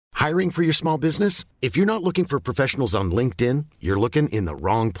Hiring for your small business? If you're not looking for professionals on LinkedIn, you're looking in the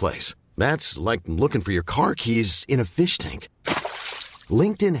wrong place. That's like looking for your car keys in a fish tank.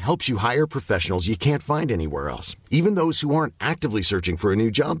 LinkedIn helps you hire professionals you can't find anywhere else, even those who aren't actively searching for a new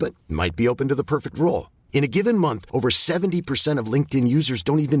job but might be open to the perfect role. In a given month, over 70% of LinkedIn users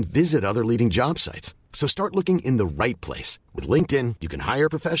don't even visit other leading job sites. So start looking in the right place. With LinkedIn, you can hire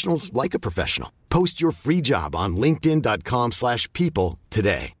professionals like a professional. Post your free job on linkedin.com/people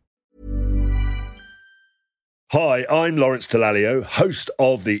today. Hi, I'm Lawrence Dallaglio, host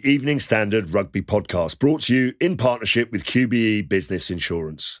of the Evening Standard Rugby Podcast, brought to you in partnership with QBE Business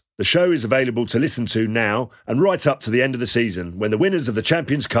Insurance. The show is available to listen to now and right up to the end of the season, when the winners of the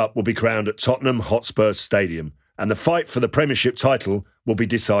Champions Cup will be crowned at Tottenham Hotspur Stadium, and the fight for the Premiership title will be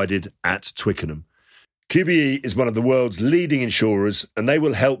decided at Twickenham. QBE is one of the world's leading insurers, and they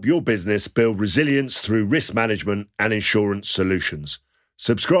will help your business build resilience through risk management and insurance solutions.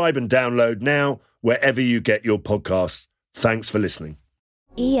 Subscribe and download now wherever you get your podcasts. Thanks for listening.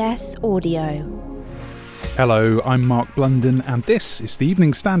 ES Audio. Hello, I'm Mark Blunden, and this is the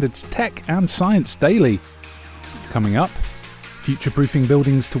Evening Standard's Tech and Science Daily. Coming up, future-proofing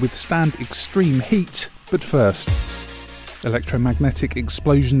buildings to withstand extreme heat. But first, electromagnetic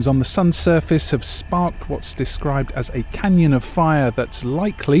explosions on the sun's surface have sparked what's described as a canyon of fire that's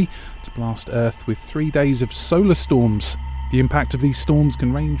likely to blast Earth with 3 days of solar storms. The impact of these storms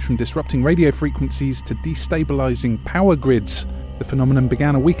can range from disrupting radio frequencies to destabilising power grids. The phenomenon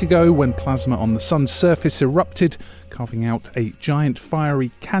began a week ago when plasma on the sun's surface erupted, carving out a giant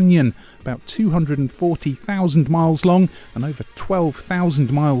fiery canyon about 240,000 miles long and over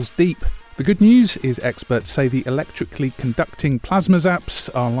 12,000 miles deep. The good news is experts say the electrically conducting plasma zaps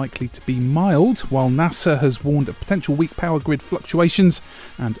are likely to be mild, while NASA has warned of potential weak power grid fluctuations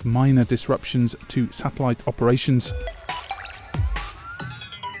and minor disruptions to satellite operations.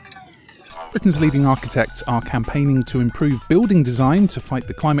 Britain's leading architects are campaigning to improve building design to fight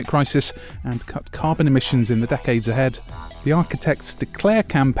the climate crisis and cut carbon emissions in the decades ahead. The Architects Declare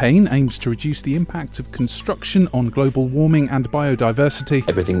campaign aims to reduce the impact of construction on global warming and biodiversity.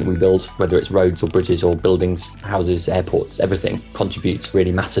 Everything that we build, whether it's roads or bridges or buildings, houses, airports, everything contributes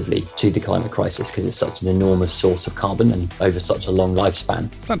really massively to the climate crisis because it's such an enormous source of carbon and over such a long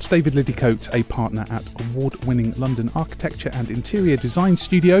lifespan. That's David Liddycote, a partner at award-winning London architecture and interior design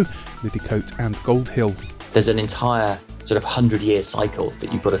studio, Liddycote and Goldhill. There's an entire sort of 100-year cycle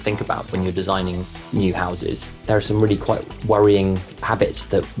that you've got to think about when you're designing new houses. There are some really quite worrying habits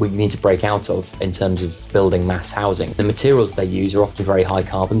that we need to break out of in terms of building mass housing. The materials they use are often very high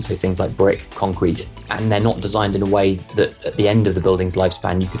carbon, so things like brick, concrete, and they're not designed in a way that at the end of the building's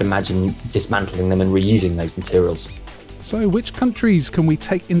lifespan you could imagine dismantling them and reusing those materials. So which countries can we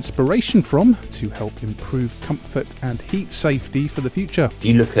take inspiration from to help improve comfort and heat safety for the future? If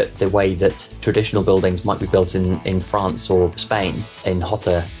you look at the way that traditional buildings might be built in France or Spain, in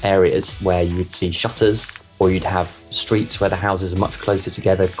hotter areas where you would see shutters, or you'd have streets where the houses are much closer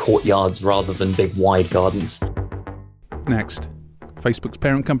together, courtyards rather than big wide gardens. Next, Facebook's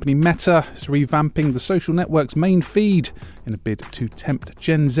parent company Meta is revamping the social network's main feed in a bid to tempt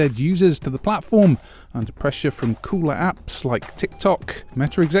Gen Z users to the platform under pressure from cooler apps like TikTok.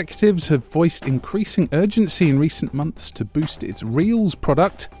 Meta executives have voiced increasing urgency in recent months to boost its Reels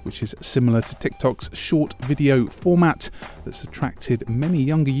product, which is similar to TikTok's short video format that's attracted many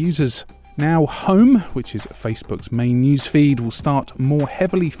younger users. Now Home, which is Facebook's main news feed, will start more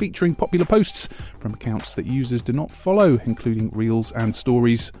heavily featuring popular posts from accounts that users do not follow, including Reels and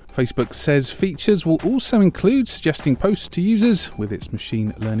Stories. Facebook says features will also include suggesting posts to users with its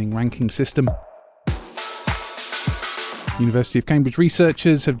machine learning ranking system. University of Cambridge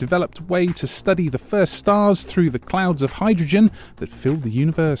researchers have developed a way to study the first stars through the clouds of hydrogen that filled the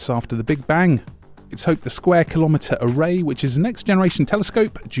universe after the Big Bang. It's hoped the Square Kilometre Array, which is a next-generation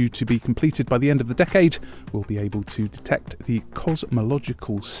telescope due to be completed by the end of the decade, will be able to detect the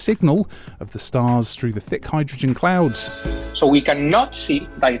cosmological signal of the stars through the thick hydrogen clouds. So we cannot see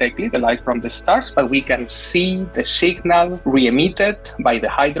directly the light from the stars, but we can see the signal re-emitted by the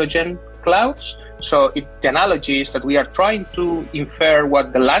hydrogen clouds. So the analogy is that we are trying to infer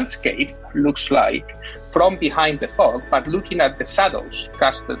what the landscape looks like from behind the fog, but looking at the shadows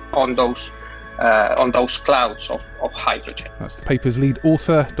casted on those clouds of hydrogen. That's the paper's lead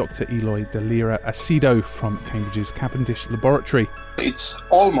author, Dr. Eloy de Lira Acido from Cambridge's Cavendish Laboratory. It's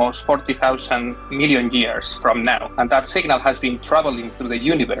almost 40,000 million years from now, and that signal has been traveling through the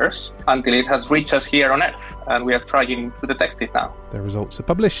universe until it has reached us here on Earth, and we are trying to detect it now. Their results are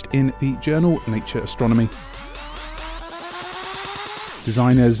published in the journal Nature Astronomy.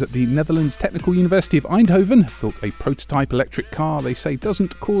 Designers at the Netherlands Technical University of Eindhoven have built a prototype electric car they say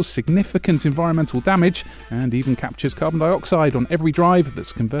doesn't cause significant environmental damage and even captures carbon dioxide on every drive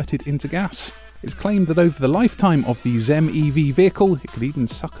that's converted into gas. It's claimed that over the lifetime of the ZEM EV vehicle, it could even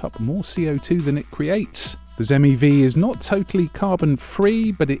suck up more CO2 than it creates. The ZEM EV is not totally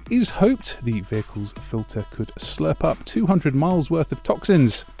carbon-free, but it is hoped the vehicle's filter could slurp up 200 miles worth of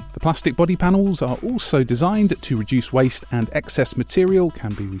toxins. The plastic body panels are also designed to reduce waste, and excess material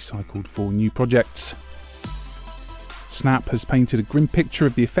can be recycled for new projects. Snap has painted a grim picture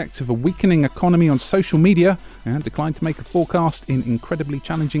of the effects of a weakening economy on social media and declined to make a forecast in incredibly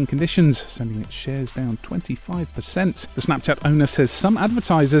challenging conditions, sending its shares down 25%. The Snapchat owner says some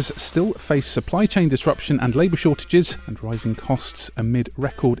advertisers still face supply chain disruption and labour shortages and rising costs amid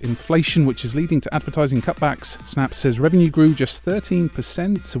record inflation, which is leading to advertising cutbacks. Snap says revenue grew just 13%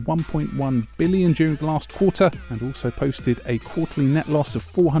 to $1.1 billion during the last quarter and also posted a quarterly net loss of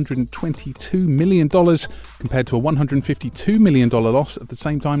 $422 million compared to a $152 million loss at the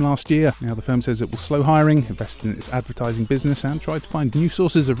same time last year. Now the firm says it will slow hiring, invest in its advertising business and try to find new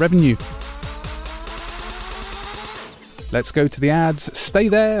sources of revenue. Let's go to the ads. Stay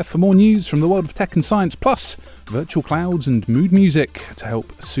there for more news from the world of tech and science, plus virtual clouds and mood music to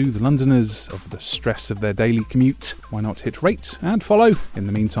help soothe Londoners of the stress of their daily commute. Why not hit rate and follow in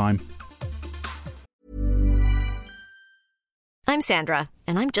the meantime? I'm Sandra,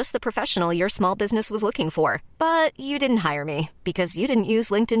 and I'm just the professional your small business was looking for. But you didn't hire me because you didn't use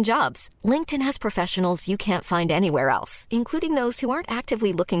LinkedIn Jobs. LinkedIn has professionals you can't find anywhere else, including those who aren't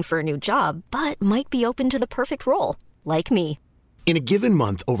actively looking for a new job, but might be open to the perfect role, like me. In a given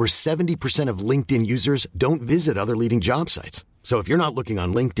month, over 70% of LinkedIn users don't visit other leading job sites. So if you're not looking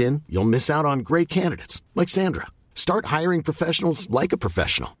on LinkedIn, you'll miss out on great candidates like Sandra. Start hiring professionals like a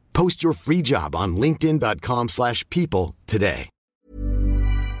professional. Post your free job on linkedin.com/people today.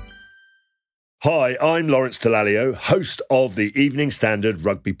 Hi, I'm Lawrence Dallaglio, host of the Evening Standard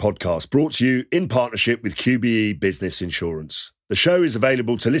Rugby Podcast, brought to you in partnership with QBE Business Insurance. The show is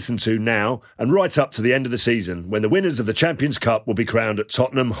available to listen to now and right up to the end of the season, when the winners of the Champions Cup will be crowned at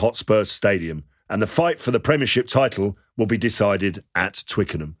Tottenham Hotspur Stadium, and the fight for the Premiership title will be decided at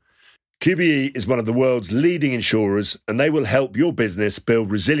Twickenham. QBE is one of the world's leading insurers, and they will help your business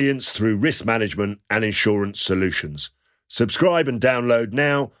build resilience through risk management and insurance solutions. Subscribe and download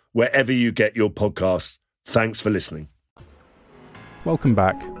now wherever you get your podcasts. Thanks for listening. Welcome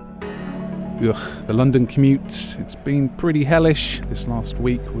back. The London commute, it's been pretty hellish this last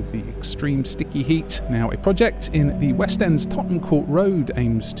week with the extreme sticky heat. Now, a project in the West End's Tottenham Court Road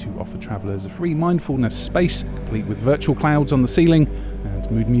aims to offer travellers a free mindfulness space, complete with virtual clouds on the ceiling and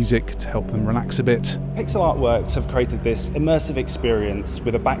mood music to help them relax a bit. Pixel Artworks have created this immersive experience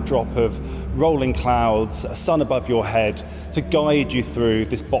with a backdrop of rolling clouds, a sun above your head, to guide you through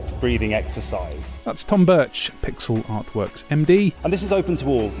this box breathing exercise. That's Tom Birch, Pixel Artworks MD. And this is open to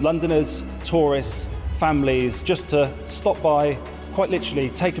all, Londoners, tourists, families, just to stop by, quite literally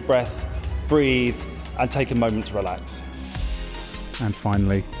take a breath, breathe, and take a moment to relax. And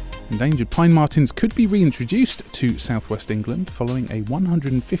finally, endangered pine martens could be reintroduced to southwest England following a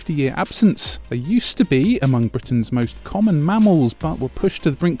 150-year absence. They used to be among Britain's most common mammals, but were pushed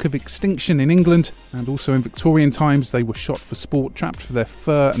to the brink of extinction in England. And also in Victorian times, they were shot for sport, trapped for their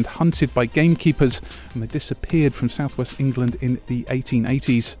fur, and hunted by gamekeepers, and they disappeared from southwest England in the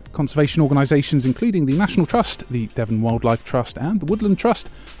 1880s. Conservation organisations, including the National Trust, the Devon Wildlife Trust, and the Woodland Trust,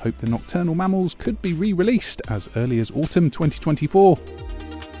 hope the nocturnal mammals could be re-released as early as autumn 2024.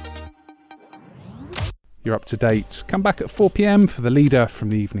 You're up to date. Come back at 4 p.m. for the leader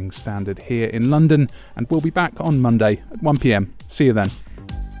from the Evening Standard here in London, and we'll be back on Monday at 1 p.m. See you then.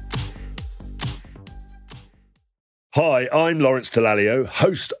 Hi, I'm Lawrence Dallaglio,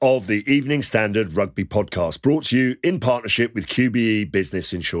 host of the Evening Standard Rugby Podcast, brought to you in partnership with QBE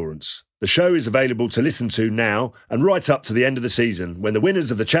Business Insurance. The show is available to listen to now and right up to the end of the season, when the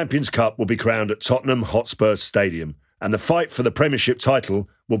winners of the Champions Cup will be crowned at Tottenham Hotspur Stadium, and the fight for the Premiership title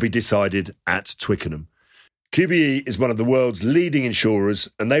will be decided at Twickenham. QBE is one of the world's leading insurers,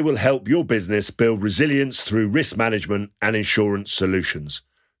 and they will help your business build resilience through risk management and insurance solutions.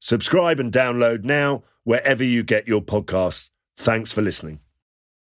 Subscribe and download now wherever you get your podcasts. Thanks for listening.